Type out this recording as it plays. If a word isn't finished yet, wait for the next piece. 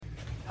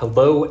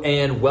Hello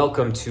and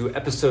welcome to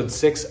episode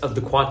 6 of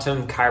the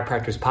Quantum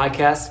Chiropractors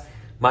podcast.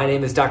 My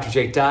name is Dr.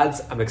 Jake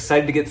Dodds. I'm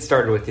excited to get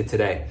started with you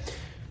today.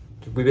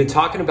 We've been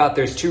talking about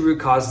there's 2 root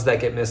causes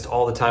that get missed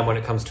all the time when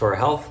it comes to our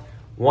health.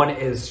 One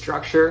is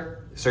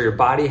structure. So your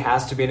body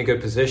has to be in a good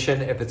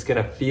position if it's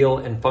going to feel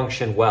and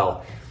function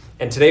well.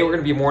 And today we're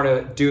going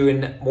to be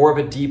doing more of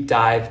a deep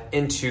dive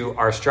into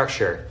our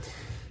structure.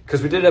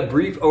 Because we did a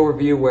brief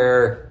overview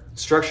where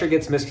structure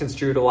gets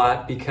misconstrued a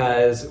lot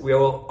because we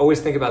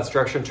always think about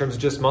structure in terms of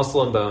just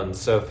muscle and bones.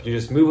 So if you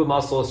just move a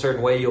muscle a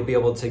certain way, you'll be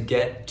able to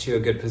get to a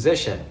good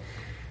position.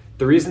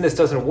 The reason this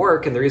doesn't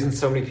work and the reason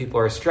so many people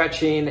are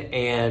stretching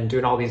and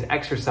doing all these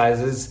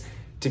exercises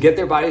to get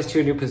their bodies to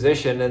a new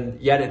position and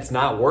yet it's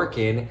not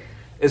working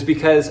is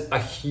because a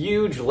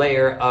huge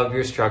layer of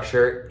your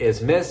structure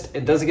is missed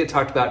and doesn't get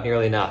talked about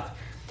nearly enough.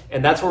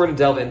 And that's what we're going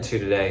to delve into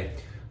today.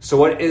 So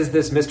what is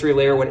this mystery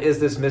layer? What is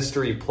this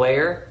mystery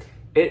player?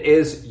 It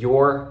is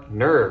your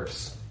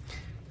nerves.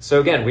 So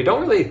again, we don't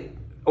really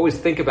always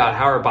think about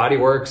how our body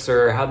works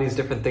or how these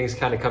different things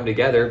kind of come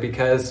together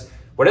because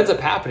what ends up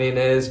happening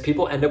is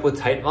people end up with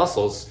tight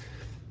muscles.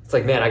 It's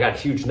like, man, I got a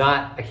huge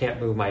knot. I can't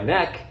move my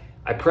neck.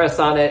 I press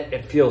on it.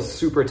 It feels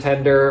super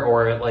tender,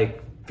 or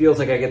it feels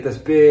like I get this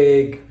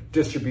big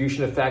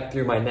distribution effect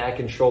through my neck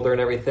and shoulder and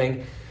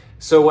everything.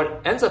 So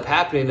what ends up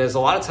happening is a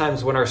lot of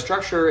times when our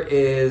structure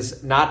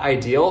is not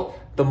ideal,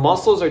 the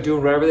muscles are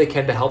doing whatever they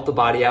can to help the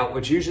body out,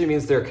 which usually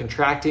means they're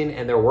contracting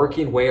and they're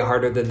working way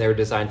harder than they're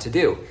designed to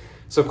do.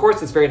 So of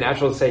course it's very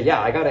natural to say,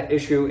 yeah, I got an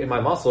issue in my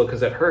muscle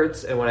because it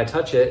hurts, and when I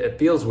touch it, it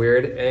feels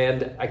weird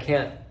and I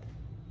can't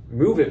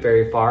move it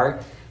very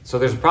far. So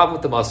there's a problem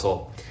with the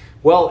muscle.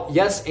 Well,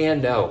 yes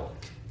and no.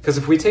 Because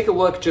if we take a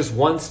look just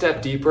one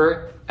step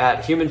deeper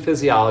at human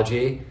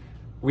physiology,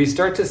 we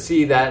start to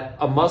see that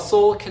a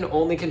muscle can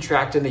only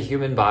contract in the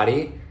human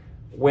body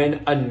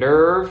when a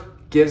nerve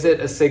gives it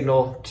a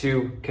signal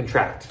to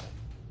contract.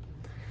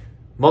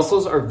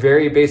 Muscles are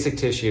very basic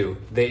tissue.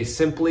 They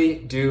simply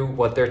do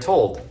what they're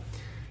told.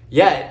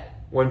 Yet,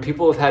 when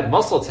people have had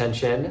muscle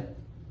tension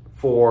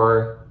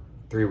for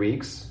 3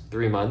 weeks,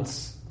 3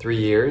 months, 3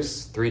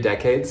 years, 3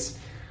 decades,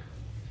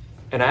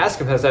 and I ask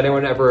them, has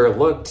anyone ever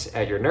looked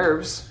at your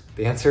nerves?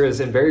 The answer is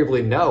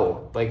invariably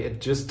no.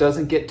 It just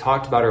doesn't get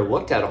talked about or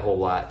looked at a whole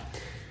lot.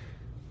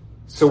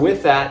 So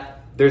with that,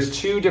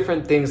 there's 2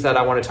 different things that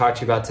I want to talk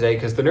to you about today,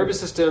 because the nervous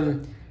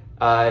system,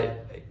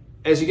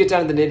 as you get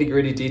down to the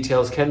nitty-gritty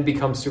details, can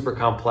become super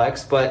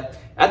complex, but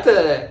at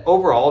the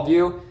overall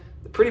view,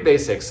 pretty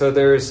basic. So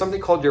there's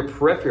something called your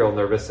peripheral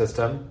nervous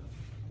system,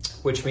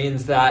 which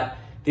means that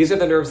these are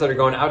the nerves that are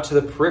going out to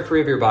the periphery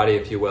of your body,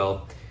 if you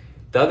will.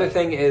 The other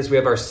thing is we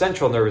have our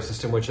central nervous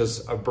system, which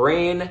is a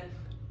brainstem,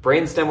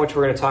 which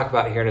we're going to talk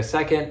about here in a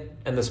second,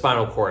 and the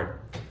spinal cord.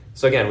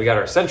 So again, we got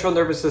our central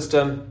nervous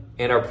system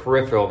and our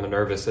peripheral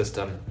nervous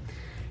system.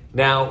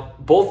 Now,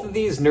 both of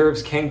these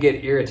nerves can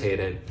get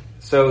irritated.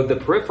 So the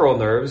peripheral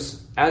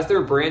nerves, as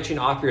they're branching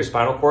off your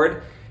spinal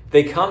cord,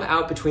 they come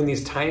out between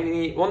these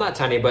tiny, well, not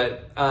tiny,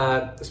 but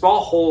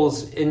small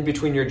holes in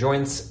between your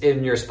joints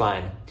in your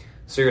spine.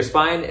 So your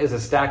spine is a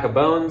stack of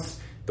bones.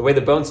 The way the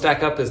bones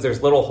stack up is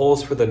there's little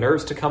holes for the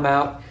nerves to come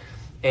out.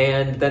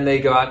 And then they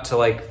go out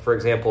to, for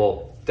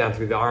example, down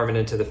through the arm and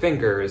into the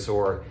fingers,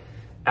 or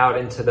out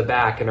into the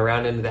back and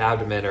around into the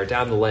abdomen or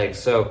down the legs.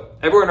 So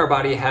everywhere in our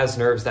body has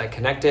nerves that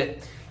connect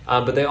it,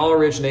 but they all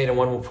originate in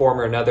one form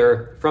or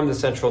another from the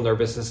central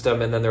nervous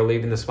system, and then they're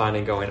leaving the spine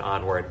and going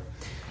onward.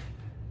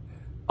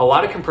 A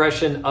lot of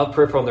compression of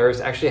peripheral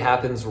nerves actually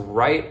happens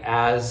right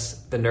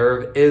as the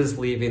nerve is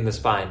leaving the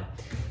spine.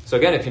 So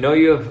again, if you know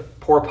you have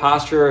poor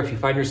posture, or if you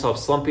find yourself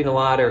slumping a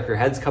lot, or if your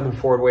head's coming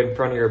forward way in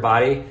front of your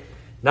body,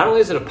 not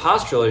only is it a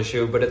postural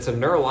issue, but it's a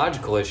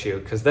neurological issue,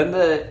 because then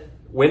the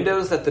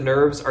windows that the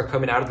nerves are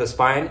coming out of the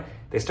spine,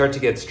 they start to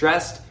get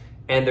stressed,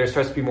 and there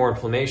starts to be more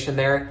inflammation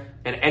there.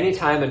 And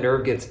anytime a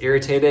nerve gets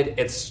irritated,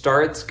 it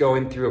starts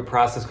going through a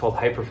process called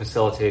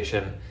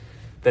hyperfacilitation.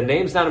 The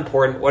name's not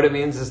important. What it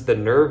means is the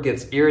nerve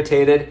gets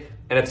irritated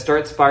and it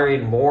starts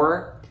firing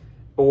more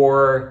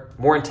or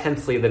more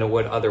intensely than it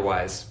would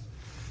otherwise.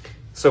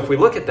 So if we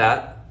look at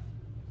that,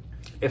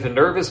 if a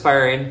nerve is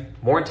firing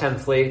more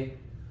intensely,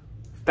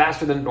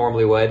 faster than it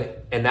normally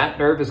would, and that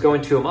nerve is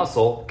going to a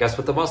muscle, guess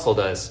what the muscle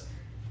does?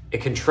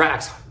 It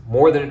contracts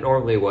more than it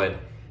normally would.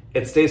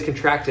 It stays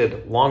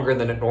contracted longer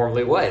than it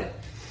normally would.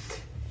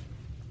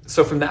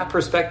 So from that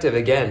perspective,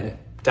 again,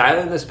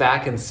 dialing this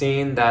back and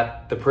seeing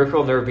that the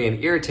peripheral nerve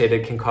being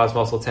irritated can cause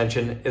muscle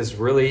tension is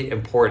really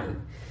important.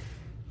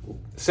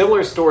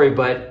 Similar story,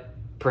 but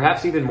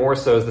perhaps even more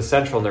so is the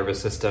central nervous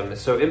system.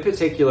 So in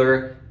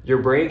particular,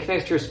 your brain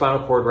connects to your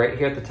spinal cord right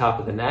here at the top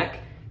of the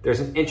neck. There's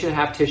an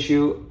 1.5 inch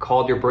tissue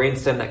called your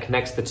brainstem that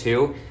connects the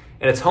two,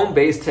 and it's home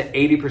base to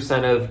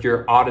 80% of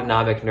your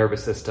autonomic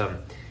nervous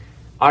system.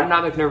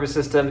 Autonomic nervous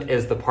system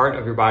is the part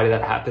of your body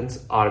that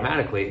happens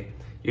automatically.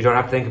 You don't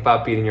have to think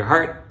about beating your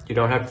heart. You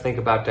don't have to think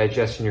about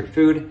digesting your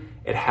food.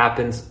 It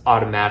happens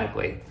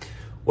automatically.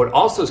 What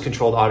also is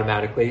controlled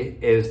automatically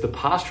is the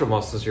postural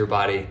muscles of your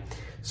body.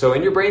 So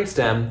in your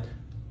brainstem,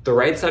 The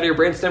right side of your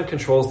brainstem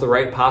controls the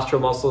right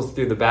postural muscles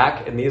through the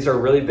back, and these are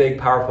really big,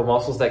 powerful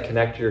muscles that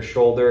connect your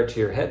shoulder to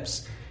your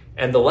hips.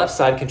 And the left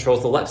side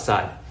controls the left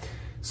side.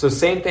 So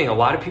same thing, a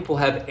lot of people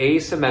have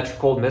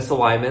asymmetrical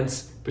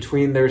misalignments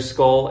between their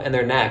skull and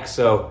their neck.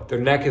 So their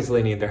neck is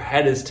leaning, their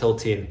head is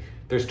tilting,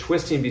 there's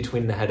twisting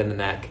between the head and the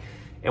neck.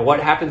 And what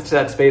happens to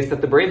that space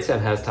that the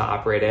brainstem has to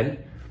operate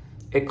in?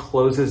 It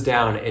closes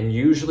down, and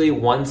usually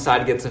one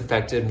side gets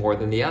affected more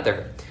than the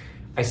other.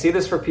 I see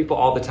this for people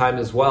all the time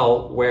as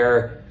well,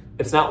 where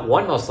it's not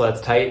one muscle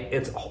that's tight,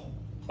 it's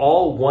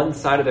all one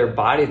side of their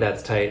body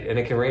that's tight, and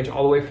it can range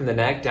all the way from the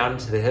neck down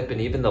to the hip and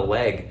even the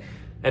leg.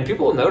 And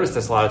people will notice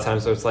this a lot of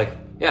times, so it's like,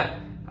 yeah,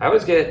 I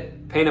always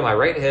get pain in my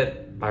right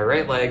hip, my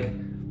right leg,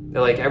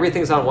 like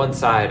everything's on one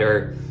side,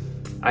 or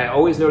I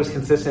always notice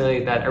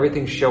consistently that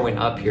everything's showing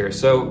up here.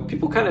 So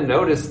people kind of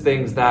notice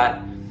things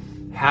that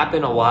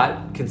happen a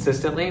lot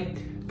consistently,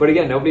 but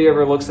again, nobody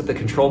ever looks at the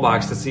control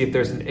box to see if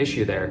there's an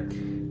issue there.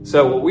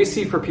 So what we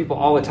see for people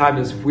all the time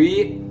is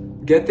we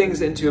get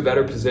things into a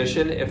better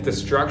position if the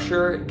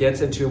structure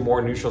gets into a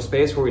more neutral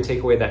space where we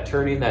take away that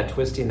turning, that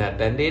twisting, that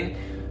bending.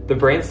 The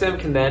brainstem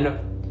can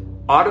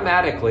then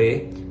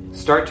automatically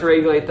start to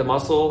regulate the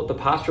muscle, the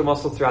postural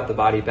muscle throughout the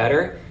body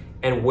better,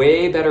 and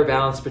way better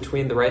balance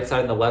between the right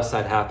side and the left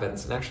side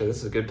happens. And actually, this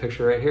is a good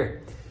picture right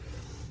here.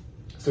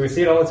 So we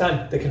see it all the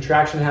time. The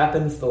contraction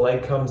happens, the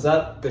leg comes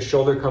up, the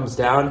shoulder comes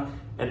down,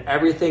 and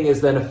everything is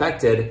then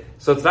affected.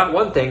 So it's not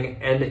one thing,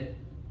 and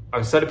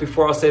I've said it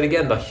before, I'll say it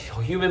again, the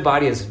human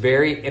body is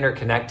very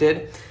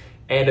interconnected,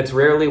 and it's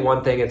rarely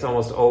one thing, it's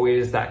almost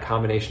always that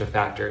combination of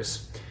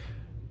factors.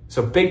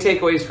 So big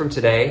takeaways from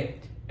today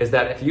is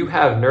that if you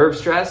have nerve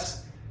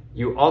stress,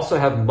 you also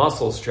have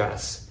muscle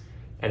stress.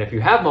 And if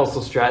you have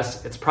muscle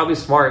stress, it's probably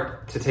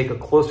smart to take a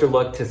closer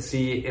look to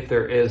see if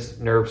there is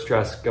nerve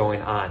stress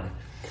going on.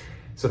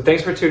 So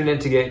thanks for tuning in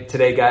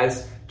today,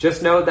 guys.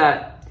 Just know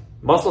that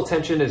muscle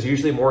tension is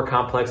usually more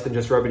complex than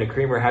just rubbing a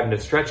cream or having to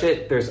stretch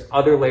it. There's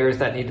other layers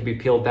that need to be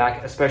peeled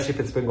back, especially if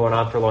it's been going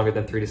on for longer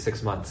than 3 to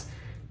 6 months.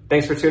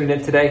 Thanks for tuning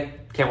in today.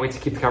 Can't wait to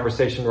keep the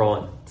conversation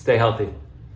rolling. Stay healthy.